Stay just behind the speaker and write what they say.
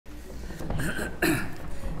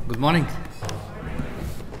Good morning.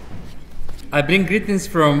 I bring greetings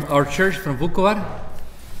from our church from Vukovar.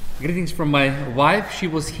 Greetings from my wife. She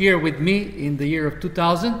was here with me in the year of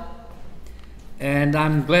 2000. And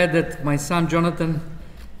I'm glad that my son Jonathan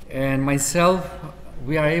and myself,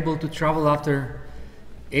 we are able to travel after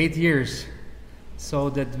 8 years so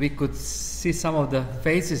that we could see some of the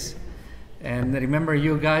faces and remember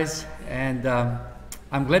you guys. And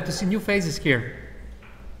I'm glad to see new faces here.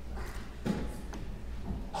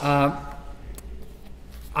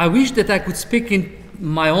 I wish that I could speak in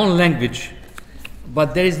my own language,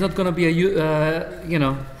 but there is not going to be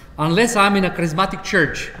unless I'm in a charismatic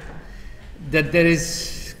church, that there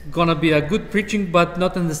is going to be a good preaching but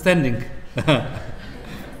not understanding.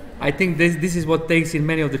 I think this is what takes in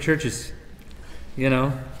many of the churches,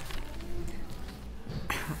 I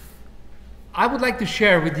would like to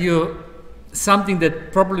share with you something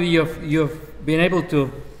that probably you've been able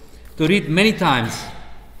to read many times.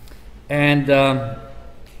 And the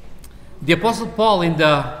Apostle Paul in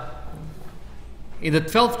the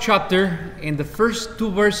 12th chapter, in the first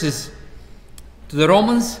 2 verses to the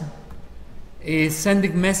Romans, is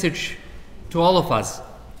sending message to all of us.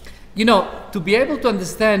 To be able to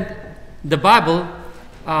understand the Bible,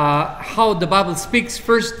 how the Bible speaks,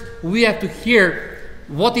 first we have to hear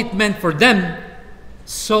what it meant for them,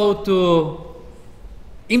 so to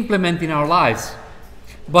implement in our lives.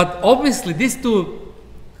 But obviously these 2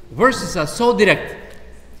 verses are so direct,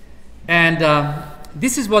 and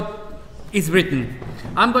this is what is written.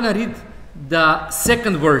 I'm going to read the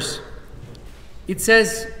 2nd verse. It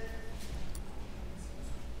says,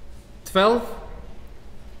 12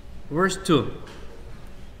 verse 2.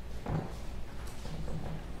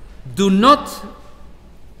 Do not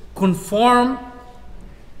conform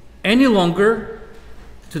any longer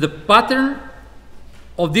to the pattern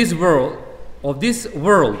of this world,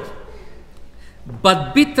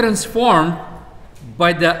 but be transformed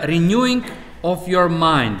by the renewing of your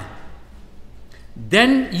mind.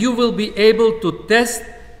 Then you will be able to test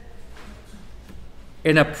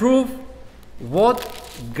and approve what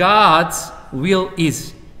God's will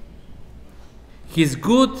is, His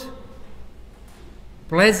good,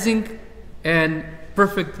 pleasing, and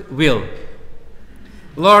perfect will.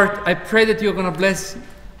 Lord, I pray that you're going to bless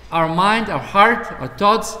our mind, our heart, our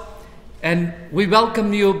thoughts, and we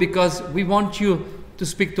welcome you because we want you to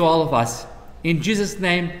speak to all of us. In Jesus'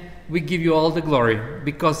 name, we give you all the glory,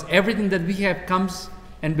 because everything that we have comes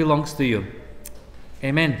and belongs to you.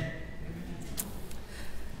 Amen.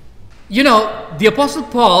 The Apostle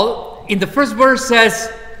Paul in the first verse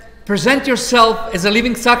says, present yourself as a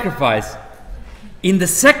living sacrifice. In the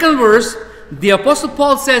 2nd verse, the Apostle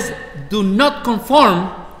Paul says, do not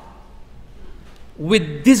conform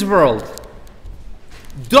with this world.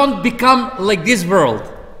 Don't become like this world.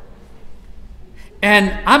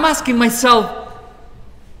 And I'm asking myself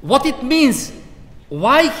what it means,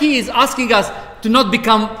 why he is asking us to not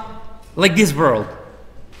become like this world.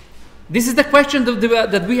 This is the question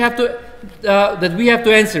that we have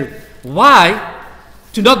to answer. Why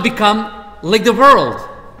to not become like the world?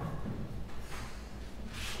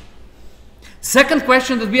 Second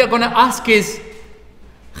question that we are going to ask is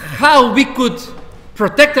how we could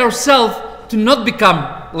protect ourselves to not become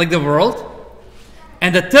like the world.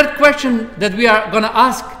 And the third question that we are going to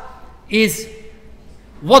ask is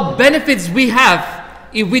what benefits we have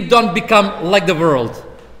if we don't become like the world.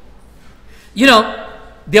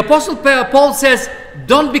 The Apostle Paul says,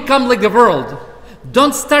 don't become like the world.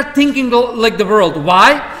 Don't start thinking like the world.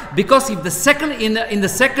 Why? Because if in the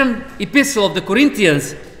second epistle of the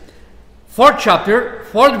Corinthians, 4th chapter,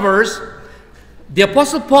 4th verse, the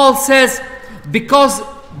Apostle Paul says, because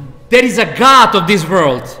there is a God of this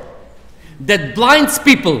world that blinds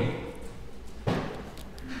people.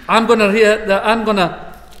 I'm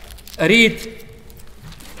gonna read,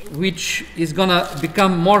 which is gonna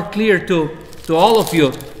become more clear to all of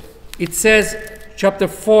you. It says, chapter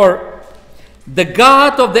 4, the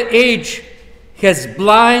God of the age has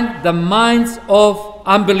blinded the minds of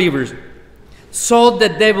unbelievers, so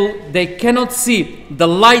that they cannot see the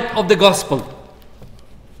light of the gospel.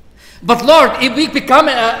 But Lord, if we become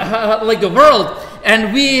like the world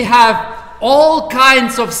and we have all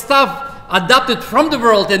kinds of stuff adopted from the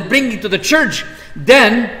world and bring it to the church,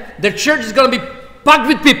 then the church is going to be packed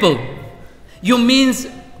with people. You means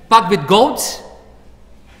packed with goats?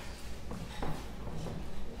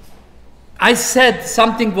 I said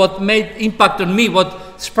something what made impact on me,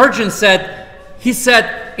 what Spurgeon said. He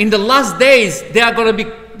said, in the last days,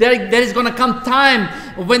 there is going to come time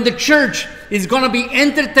when the church is going to be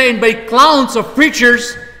entertained by clowns of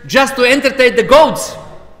preachers just to entertain the goats.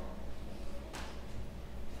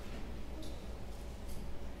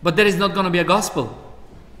 but there is not going to be a gospel.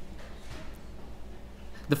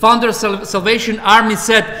 The founder of Salvation Army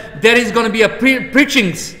said there is going to be a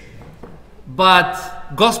preachings,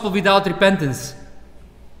 but gospel without repentance.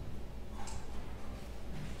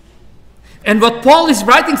 And what Paul is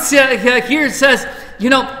writing here says, you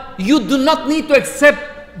do not need to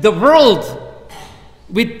accept the world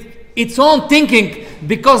with its own thinking,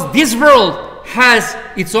 because this world has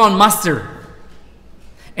its own master.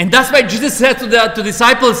 And that's why Jesus said to the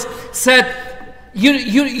disciples,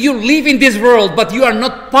 you live in this world, but you are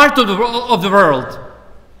not part of the world.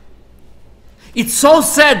 It's so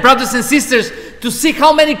sad, brothers and sisters, to see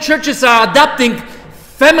how many churches are adopting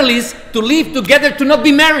families to live together, to not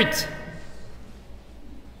be married.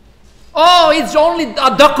 Oh, it's only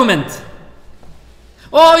a document.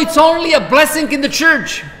 Oh, it's only a blessing in the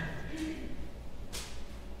church.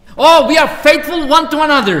 Oh, we are faithful one to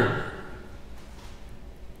another.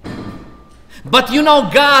 But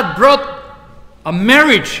God brought a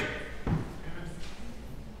marriage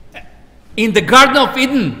in the Garden of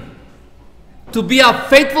Eden to be a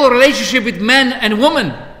faithful relationship with man and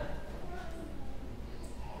woman.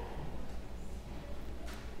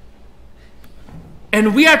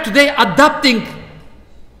 And we are today adopting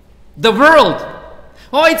the world.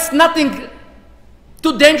 Oh, it's nothing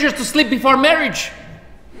too dangerous to sleep before marriage.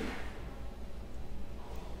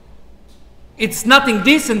 It's nothing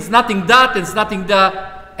this, and it's nothing that, and it's nothing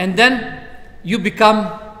that. And then you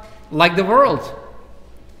become like the world.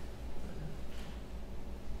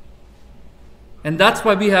 And that's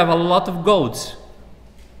why we have a lot of goats.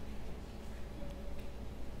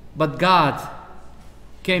 But God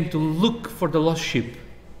came to look for the lost sheep.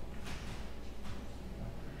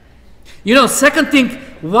 Second thing,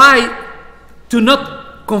 why to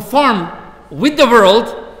not conform with the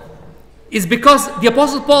world, is because the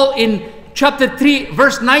Apostle Paul in chapter 3,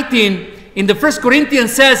 verse 19, in the 1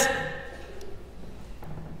 Corinthians says,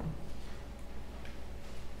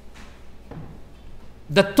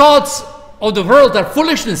 the thoughts of the world are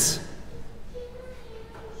foolishness.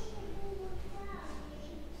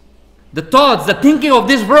 The thoughts, the thinking of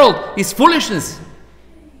this world is foolishness.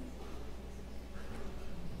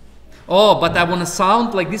 Oh, but I want to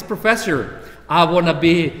sound like this professor. I want to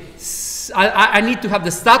be, I need to have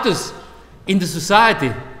the status in the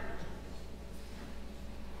society.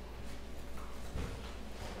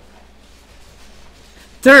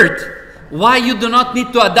 Third, why you do not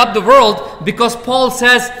need to adopt the world, because Paul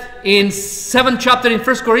says in 7th chapter in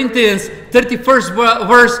 1 Corinthians 31st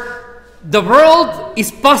verse, the world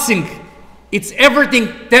is passing. It's everything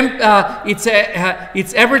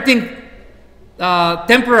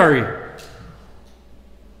temporary.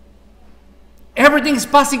 Everything is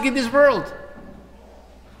passing in this world.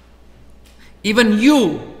 Even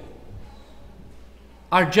you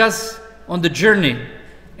are just on the journey,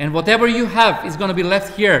 and whatever you have is going to be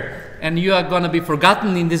left here, and you are going to be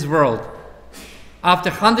forgotten in this world. After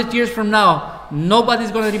 100 years from now,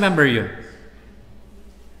 nobody's going to remember you.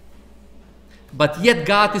 But yet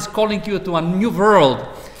God is calling you to a new world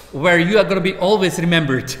where you are going to be always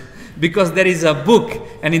remembered, because there is a book,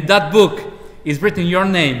 and in that book is written your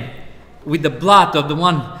name with the blood of the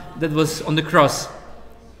one that was on the cross.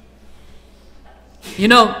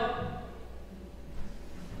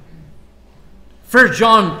 1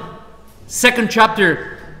 John 2nd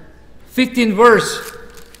chapter 15 verse,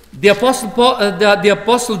 the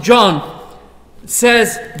Apostle John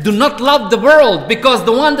says, do not love the world, because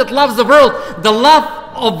the one that loves the world, the love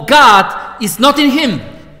of God is not in him.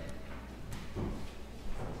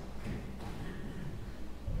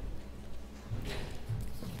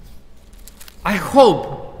 I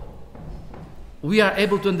hope we are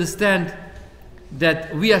able to understand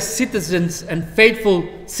that we are citizens and faithful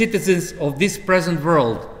citizens of this present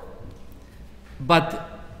world,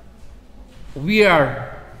 but we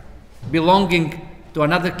are belonging to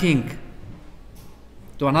another king,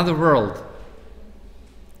 to another world,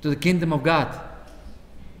 to the kingdom of God.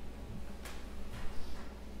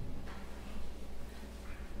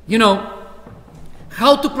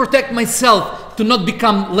 How to protect myself to not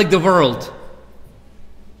become like the world.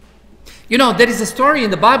 There is a story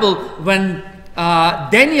in the Bible when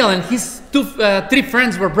Daniel and his three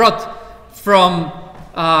friends were brought from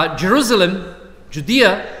Jerusalem,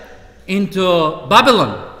 Judea, into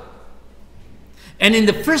Babylon. And in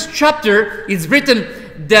the first chapter, it's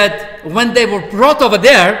written that when they were brought over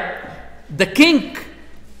there, the king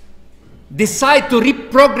decided to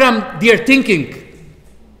reprogram their thinking.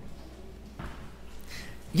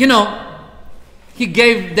 He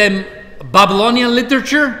gave them Babylonian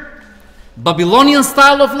literature, Babylonian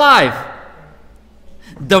style of life.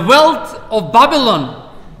 The wealth of Babylon,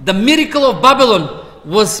 the miracle of Babylon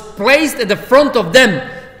was placed at the front of them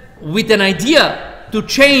with an idea to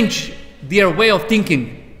change their way of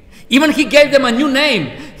thinking. Even he gave them a new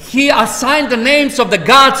name. He assigned the names of the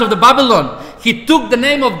gods of the Babylon. He took the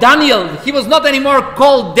name of Daniel. He was not anymore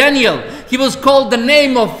called Daniel. He was called the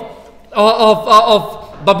name of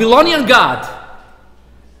Babylonian god.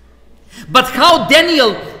 But how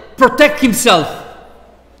Daniel protect himself?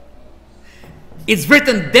 It's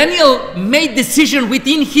written, Daniel made decision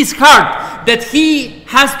within his heart that he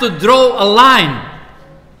has to draw a line.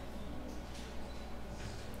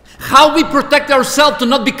 How we protect ourselves to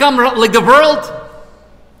not become like the world?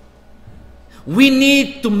 We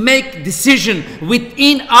need to make decision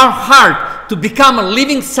within our heart to become a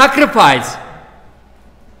living sacrifice.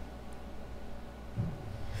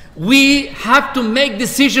 We have to make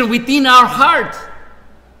decision within our heart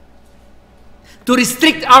to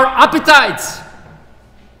restrict our appetites.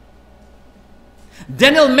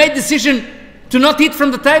 Daniel made decision to not eat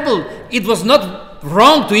from the table. It was not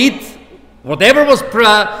wrong to eat whatever was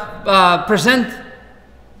present.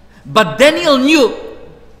 But Daniel knew,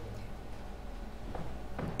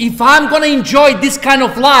 if I'm going to enjoy this kind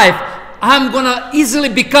of life, I'm going to easily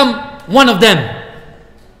become one of them.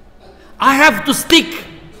 I have to stick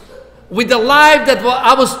with the life that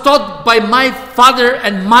I was taught by my father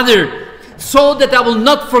and mother, so that I will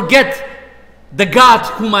not forget the God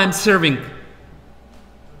whom I'm serving.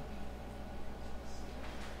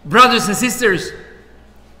 Brothers and sisters,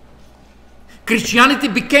 Christianity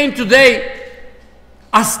became today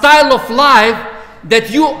a style of life that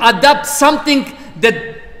you adapt something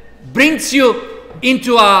that brings you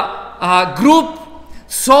into a group,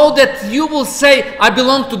 so that you will say, I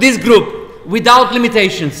belong to this group, without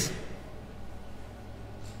limitations.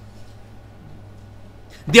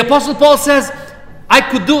 The Apostle Paul says, I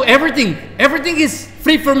could do everything. Everything is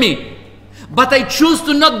free for me. But I choose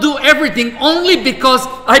to not do everything only because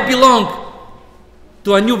I belong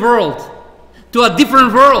to a new world, to a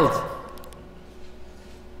different world.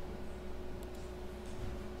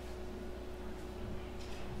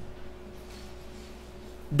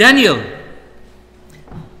 Daniel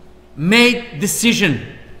made decision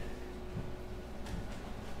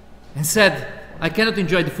and said, I cannot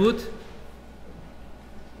enjoy the food.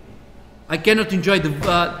 I cannot enjoy the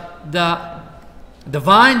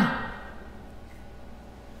wine,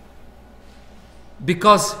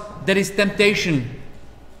 because there is temptation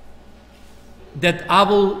that I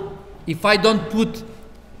will, if I don't put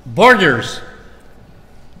borders,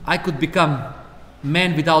 I could become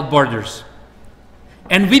man without borders.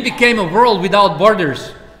 And we became a world without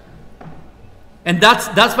borders. And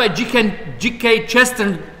that's why G.K.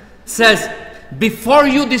 Chesterton says, before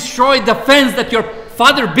you destroy the fence that your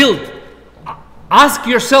father built, ask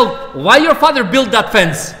yourself why your father built that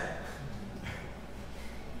fence.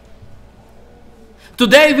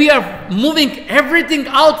 Today we are moving everything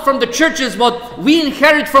out from the churches, what we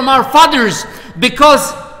inherit from our fathers,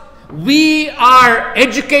 because we are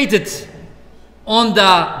educated on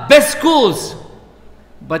the best schools,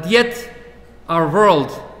 but yet our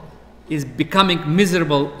world is becoming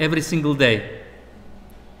miserable every single day.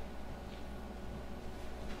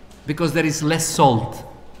 Because there is less salt.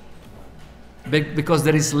 Because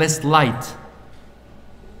there is less light.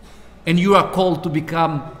 And you are called to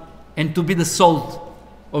become and to be the salt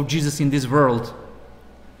of Jesus in this world.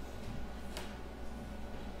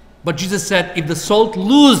 But Jesus said, if the salt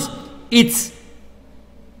lose its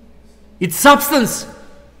substance,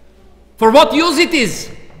 for what use it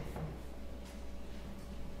is?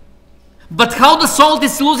 But how the salt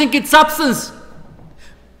is losing its substance?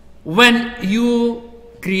 When you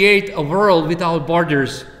create a world without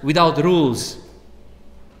borders, without rules.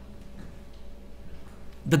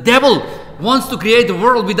 The devil wants to create a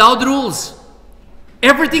world without rules.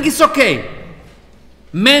 Everything is okay.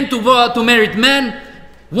 Man to married man,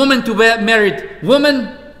 woman to married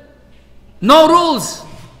woman. No rules.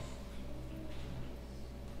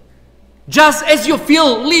 Just as you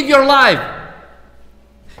feel, live your life.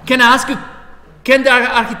 Can I ask you, can the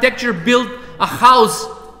architecture build a house,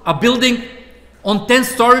 a building on 10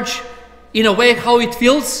 storage in a way how it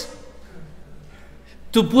feels?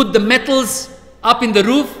 To put the metals up in the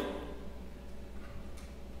roof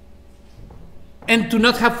and to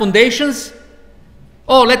not have foundations?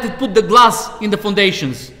 Oh, let it put the glass in the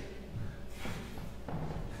foundations.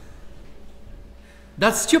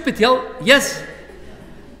 That's stupid, yes.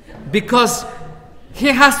 Because he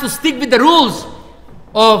has to stick with the rules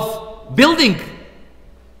of building.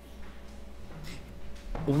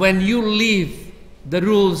 When you leave the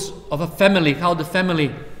rules of a family, how the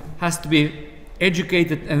family has to be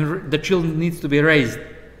educated and the children needs to be raised,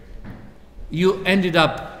 you ended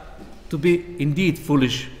up to be indeed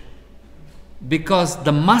foolish, because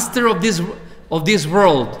the master of this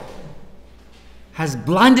world has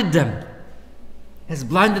blinded them. Has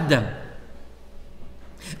blinded them.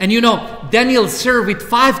 And you know, Daniel served with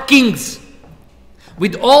 5 kings.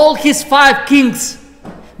 With all his 5 kings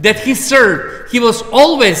that he served, he was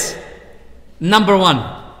always number 1.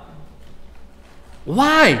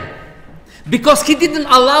 Why? Because he didn't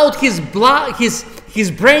allow his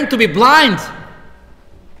brain to be blind.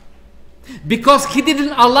 Because he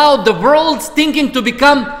didn't allow the world's thinking to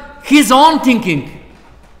become his own thinking.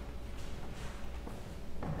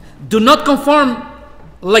 Do not conform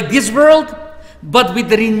like this world, but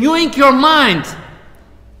with renewing your mind.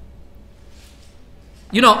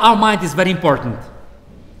 You know, our mind is very important.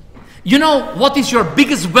 You know what is your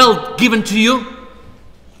biggest wealth given to you?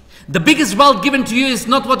 The biggest wealth given to you is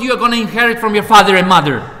not what you are going to inherit from your father and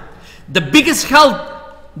mother. The biggest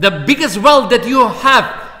wealth that you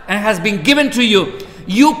have and has been given to you,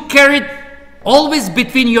 you carry it always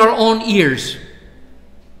between your own ears.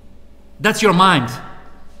 That's your mind.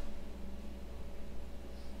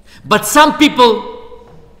 But some people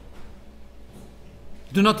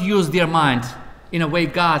do not use their mind in a way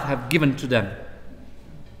God have given to them.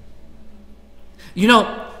 You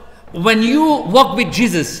know, when you walk with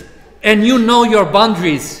Jesus and you know your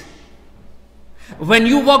boundaries, when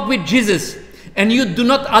you walk with Jesus and you do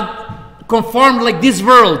not conform like this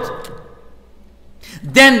world,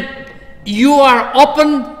 then you are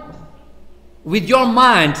open with your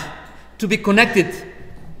mind to be connected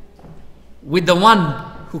with the one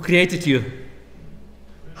who created you.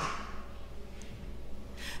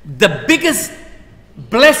 The biggest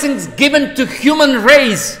blessings given to human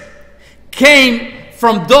race came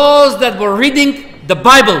from those that were reading the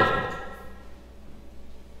Bible.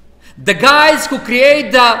 The guys who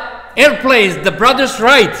create the airplanes, the brothers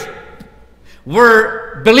Wright,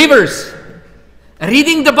 were believers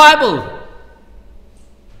reading the Bible.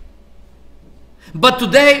 But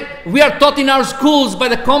today we are taught in our schools by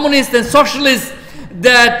the communists and socialists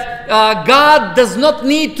that God does not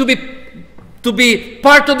need to be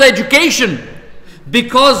part of the education,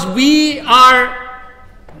 because we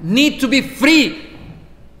need to be free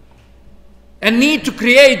and need to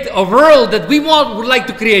create a world that we would like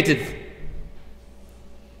to create it.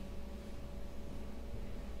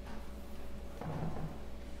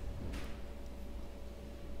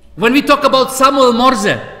 When we talk about Samuel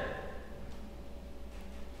Morse,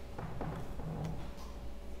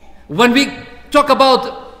 when we talk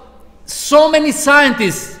about so many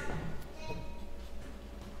scientists,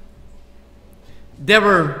 they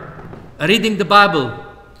were reading the Bible,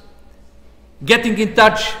 getting in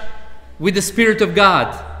touch with the Spirit of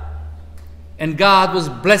God, and God was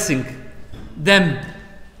blessing them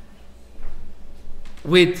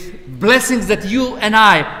with blessings that you and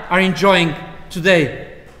I are enjoying today.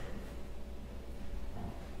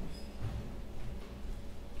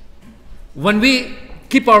 When we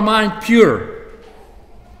keep our mind pure,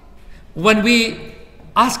 when we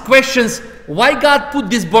ask questions, why God put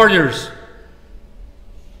these borders,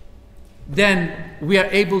 then we are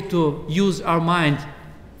able to use our mind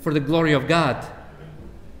for the glory of God.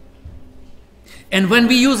 And when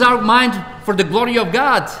we use our mind for the glory of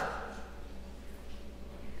God,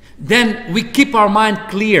 then we keep our mind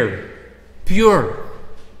clear, pure,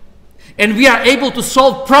 and we are able to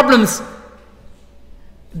solve problems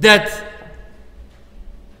that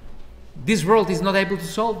this world is not able to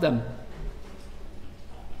solve them.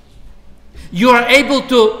 You are able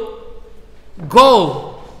to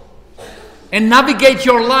go and navigate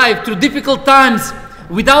your life through difficult times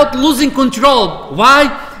without losing control.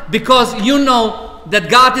 Why? Because you know that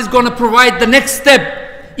God is going to provide the next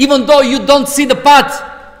step, even though you don't see the path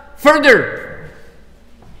further.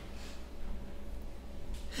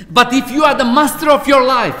 But if you are the master of your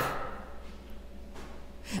life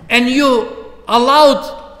and you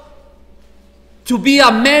allowed to be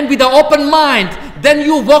a man with an open mind, then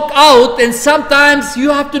you walk out, and sometimes you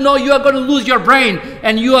have to know you are going to lose your brain,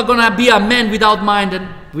 and you are going to be a man without mind and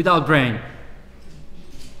without brain.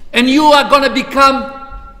 And you are going to become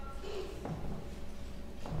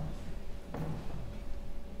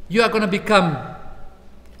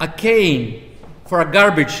a cane for a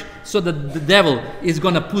garbage, so that the devil is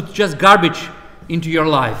going to put just garbage into your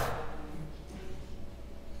life.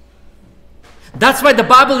 That's why the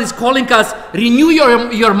Bible is calling us, renew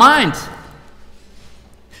your mind.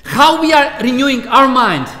 How we are renewing our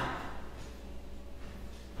mind?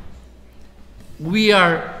 We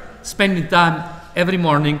are spending time every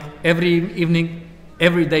morning, every evening,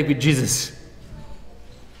 every day with Jesus.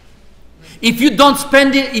 If you don't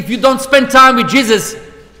spend time with Jesus,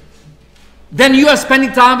 then you are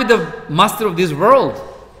spending time with the master of this world.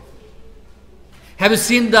 Have you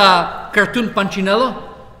seen the cartoon Punchinello?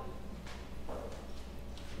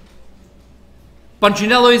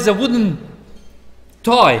 Punchinello is a wooden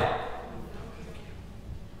toy,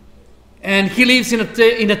 and he lives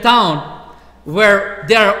in a town where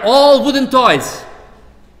there are all wooden toys,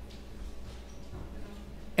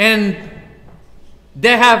 and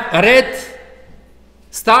they have red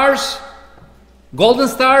stars, golden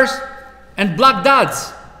stars, and black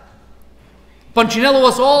dots. Punchinello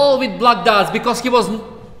was all with black dots because he was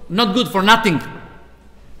not good for nothing.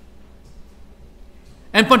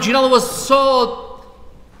 And Punchinello was so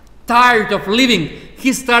tired of living,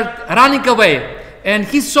 he started running away. And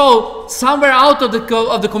he saw somewhere out of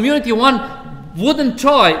the community one wooden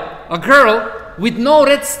toy, a girl with no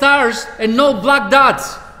red stars and no black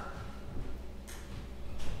dots.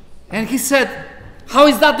 And he said, how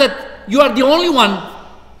is that you are the only one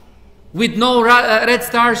with no red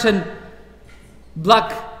stars and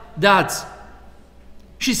black dots?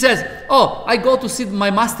 She says, oh, I go to see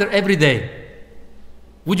my master every day.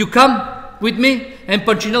 Would you come with me? And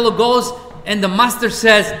Punchinello goes, and the master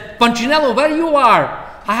says, Punchinello, where you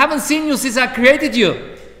are? I haven't seen you since I created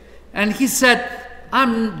you. And he said,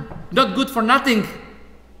 I'm not good for nothing.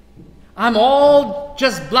 I'm all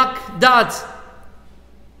just black dots.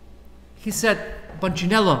 He said,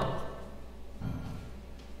 Punchinello,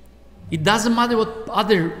 it doesn't matter what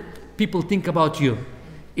other people think about you.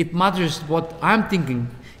 It matters what I'm thinking.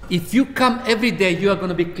 If you come every day, you are going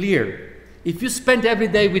to be clear. If you spend every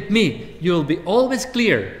day with me, you will be always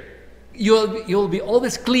clear. You'll be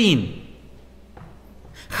always clean.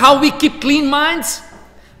 How we keep clean minds?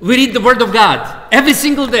 We read the Word of God every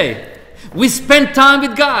single day. We spend time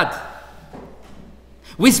with God.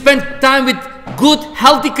 We spend time with good,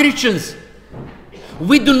 healthy Christians.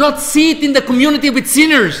 We do not see it in the community with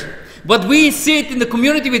sinners, but we see it in the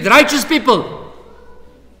community with righteous people.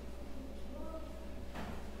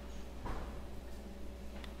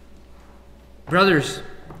 Brothers,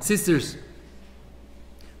 sisters,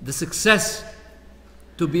 the success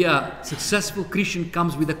to be a successful Christian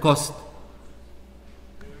comes with a cost.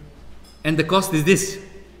 And the cost is this: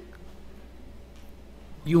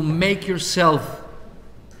 you make yourself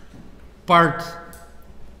part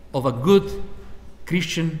of a good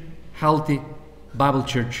Christian, healthy Bible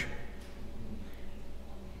church.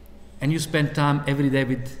 And you spend time every day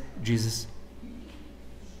with Jesus.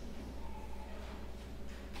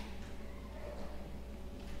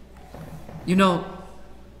 You know,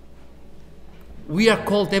 we are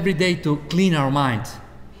called every day to clean our mind.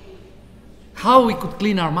 How we could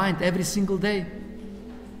clean our mind every single day?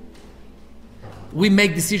 We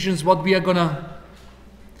make decisions what we are gonna.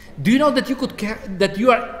 Do you know that you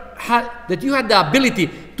had the ability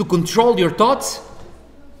to control your thoughts?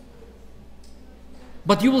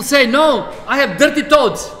 But you will say, no, I have dirty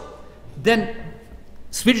thoughts. Then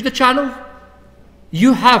switch the channel.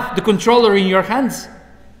 You have the controller in your hands.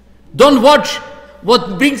 Don't watch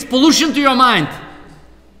what brings pollution to your mind.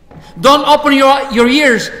 Don't open your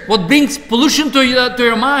ears what brings pollution to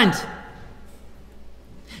your mind.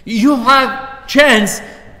 You have chance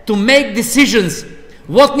to make decisions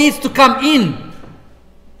what needs to come in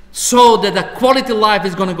so that the quality life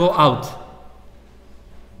is going to go out.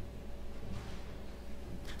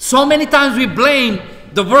 So many times we blame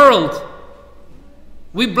the world.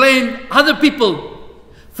 We blame other people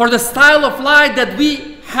for the style of life that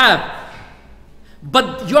we have.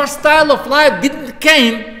 But your style of life didn't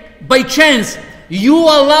came by chance. You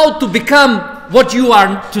allowed to become what you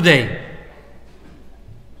are today.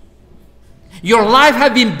 Your life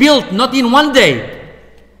has been built not in one day,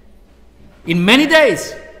 in many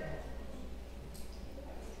days.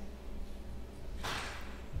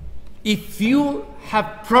 If you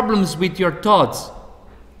have problems with your thoughts,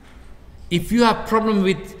 if you have problem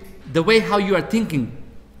with the way how you are thinking,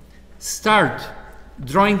 start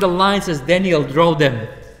drawing the lines as Daniel drew them,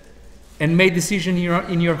 and make decision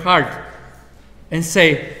in your heart, and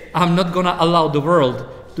say, I'm not going to allow the world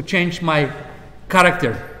to change my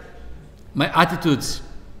character, my attitudes,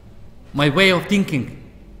 my way of thinking.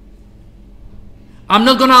 I'm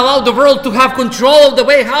not going to allow the world to have control of the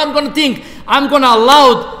way how I'm going to think. I'm going to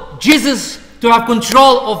allow Jesus to have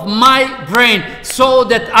control of my brain, so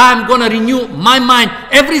that I'm going to renew my mind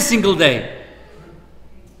every single day.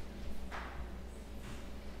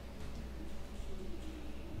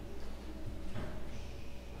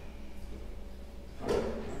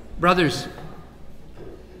 Brothers,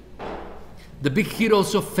 the big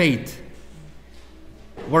heroes of faith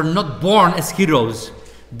were not born as heroes.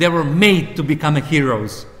 They were made to become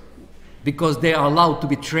heroes because they are allowed to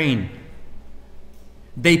be trained.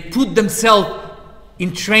 They put themselves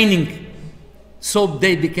in training, so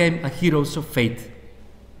they became a heroes of faith.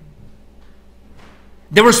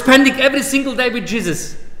 They were spending every single day with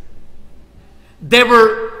Jesus. They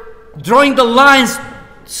were drawing the lines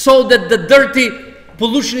so that the dirty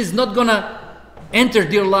pollution is not going to enter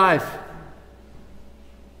their life.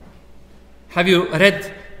 Have you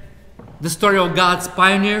read the story of God's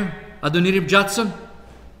pioneer, Adoniram Judson?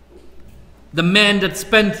 The man that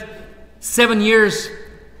spent 7 years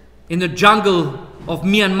in the jungle of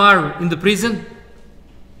Myanmar in the prison.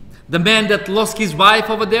 The man that lost his wife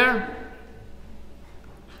over there.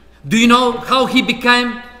 Do you know how he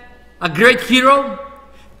became a great hero?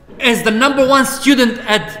 As the #1 student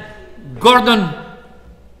at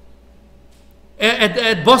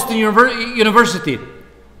Boston University,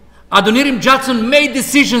 Adoniram Judson made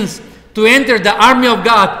decisions to enter the army of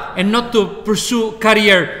God and not to pursue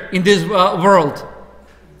career in this world.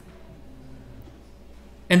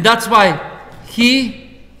 And that's why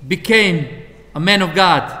he became a man of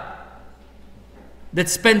God that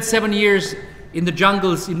spent 7 years in the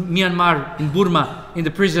jungles in Myanmar, in Burma, in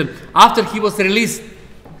the prison. After he was released,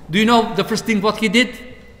 do you know the first thing what he did?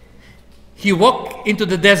 He walked into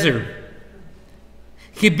the desert.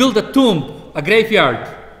 He built a tomb, a graveyard.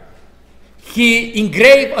 He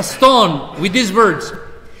engraved a stone with these words: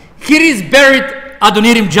 "Here is buried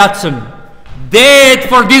Adoniram Judson, dead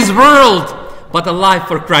for this world, but alive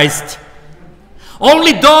for Christ."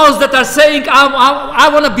 Only those that are saying, I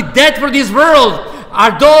want to be dead for this world,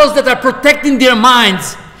 are those that are protecting their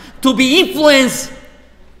minds to be influenced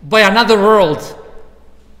by another world,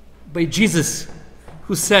 by Jesus,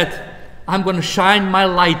 who said, "I'm going to shine my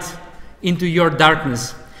light into your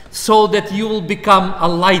darkness so that you will become a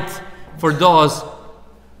light for those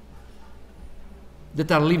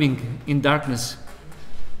that are living in darkness."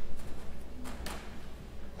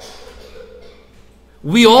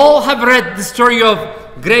 We all have read the story of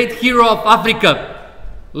great hero of Africa,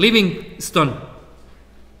 Livingstone.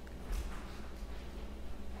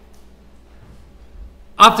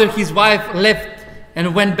 After his wife left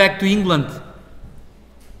and went back to England,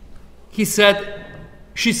 she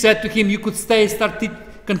said to him, "You could stay,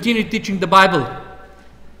 continue teaching the Bible.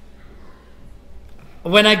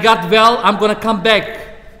 When I got well, I'm going to come back."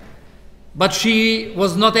 But she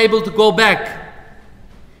was not able to go back.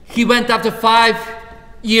 He went after 5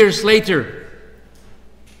 years later.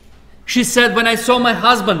 She said, "When I saw my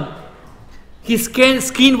husband, his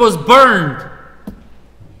skin was burned.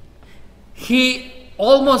 He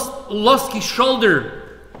almost lost his shoulder.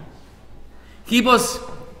 He was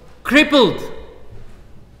crippled.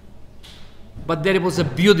 But there was a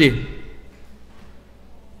beauty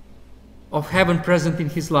of heaven present in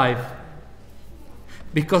his life.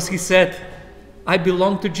 Because he said, I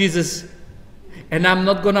belong to Jesus, and I'm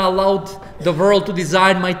not going to allow the world to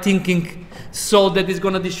design my thinking so that it's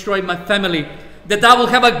going to destroy my family, that I will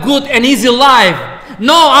have a good and easy life.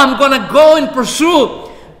 No, I'm going to go and pursue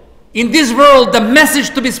in this world the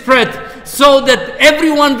message to be spread so that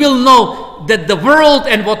everyone will know that the world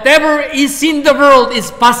and whatever is in the world is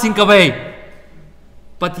passing away.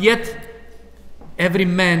 But yet, every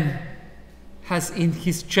man has in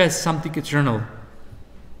his chest something eternal.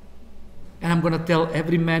 And I'm going to tell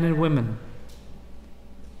every man and woman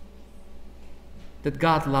that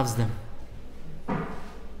God loves them.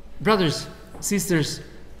 Brothers, sisters,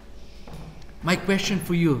 my question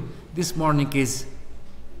for you this morning is,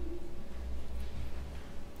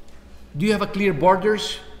 do you have a clear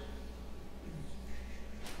borders?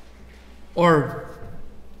 Or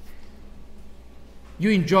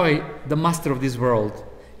you enjoy the master of this world?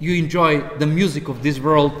 You enjoy the music of this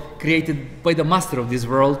world created by the master of this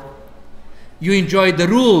world? You enjoy the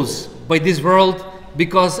rules by this world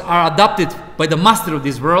because are adopted by the master of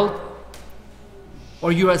this world?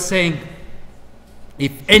 Or you are saying,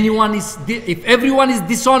 if everyone is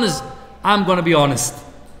dishonest, I'm going to be honest.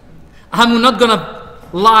 I'm not going to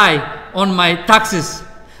lie on my taxes.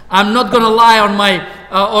 I'm not going to lie on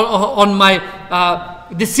my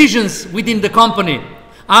decisions within the company.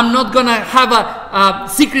 I'm not going to have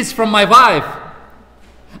secrets from my wife.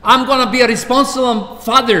 I'm going to be a responsible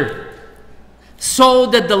father, so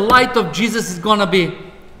that the light of Jesus is going to be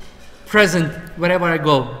present wherever I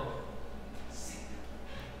go.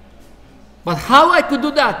 But how I could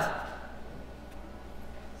do that?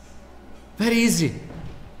 Very easy.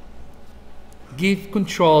 Give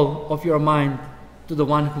control of your mind to the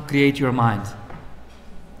one who creates your mind.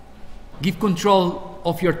 Give control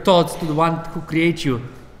of your thoughts to the one who creates you.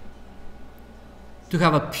 To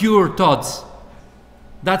have a pure thoughts.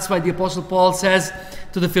 That's why the Apostle Paul says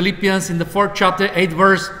to the Philippians in the 4th chapter, 8th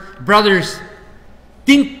verse, brothers,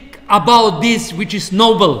 think about this which is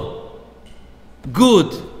noble,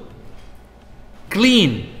 good,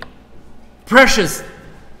 clean, precious.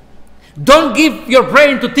 Don't give your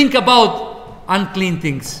brain to think about unclean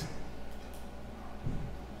things.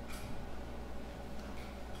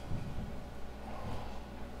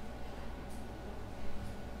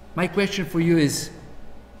 My question for you is,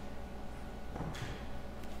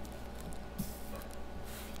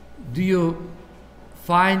 do you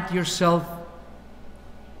find yourself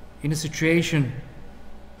in a situation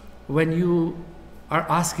when you are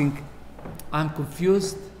asking, I'm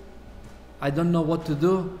confused, I don't know what to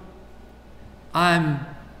do, I'm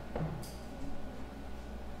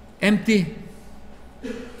empty,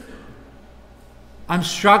 I'm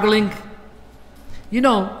struggling? You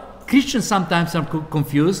know, Christians sometimes are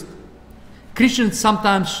confused. Christians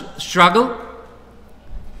sometimes struggle.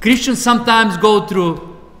 Christians sometimes go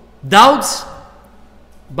through doubts.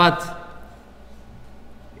 But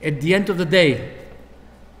at the end of the day,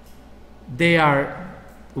 they are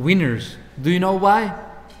winners. Do you know why?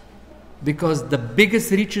 Because the biggest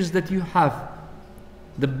riches that you have,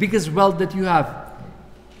 the biggest wealth that you have,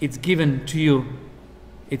 it's given to you.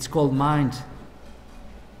 It's called mind.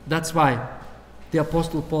 That's why the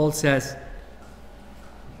Apostle Paul says,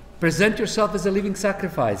 present yourself as a living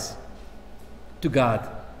sacrifice to God,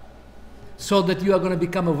 so that you are going to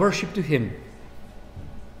become a worship to Him.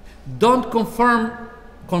 Don't conform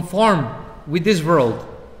with this world,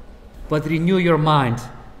 but renew your mind,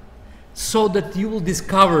 so that you will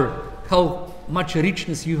discover how much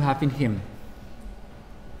richness you have in Him.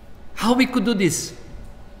 How we could do this?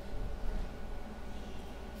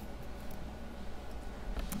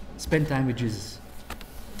 Spend time with Jesus.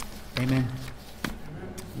 Amen.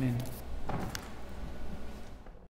 Amen.